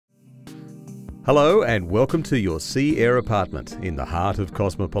Hello and welcome to your Sea Air apartment in the heart of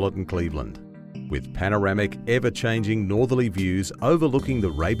cosmopolitan Cleveland. With panoramic, ever-changing northerly views overlooking the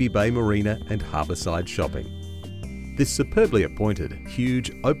Raby Bay Marina and Harbourside shopping. This superbly appointed,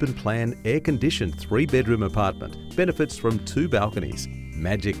 huge, open-plan, air-conditioned 3-bedroom apartment benefits from 2 balconies,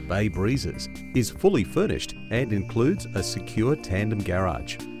 magic bay breezes, is fully furnished and includes a secure tandem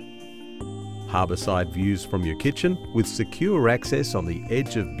garage. Harbourside views from your kitchen with secure access on the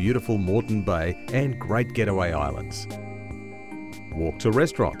edge of beautiful Moreton Bay and great getaway islands. Walk to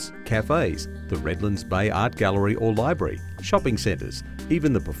restaurants, cafes, the Redlands Bay Art Gallery or Library, shopping centres,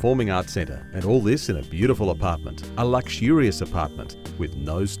 even the Performing Arts Centre, and all this in a beautiful apartment, a luxurious apartment with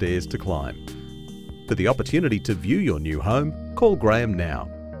no stairs to climb. For the opportunity to view your new home, call Graham now